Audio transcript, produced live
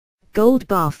gold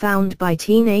bar found by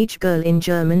teenage girl in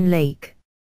German lake.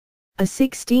 A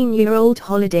 16-year-old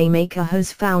holidaymaker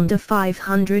has found a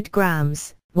 500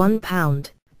 grams, 1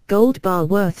 pound, gold bar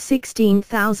worth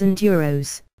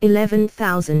 €16,000,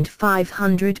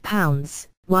 11,500 pounds,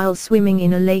 while swimming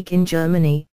in a lake in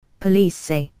Germany, police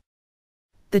say.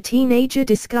 The teenager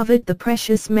discovered the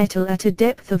precious metal at a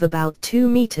depth of about 2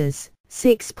 meters,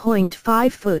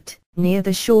 6.5 foot, near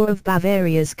the shore of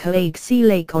Bavaria's Koenigssee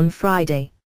Lake on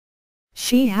Friday.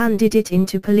 She handed it in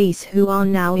to police, who are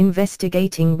now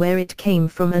investigating where it came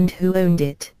from and who owned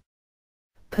it.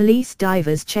 Police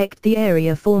divers checked the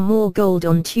area for more gold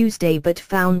on Tuesday but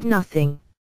found nothing.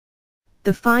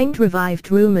 The find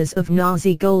revived rumors of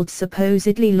Nazi gold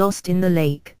supposedly lost in the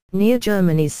lake, near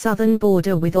Germany's southern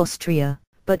border with Austria,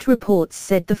 but reports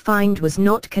said the find was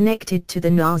not connected to the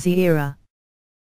Nazi era.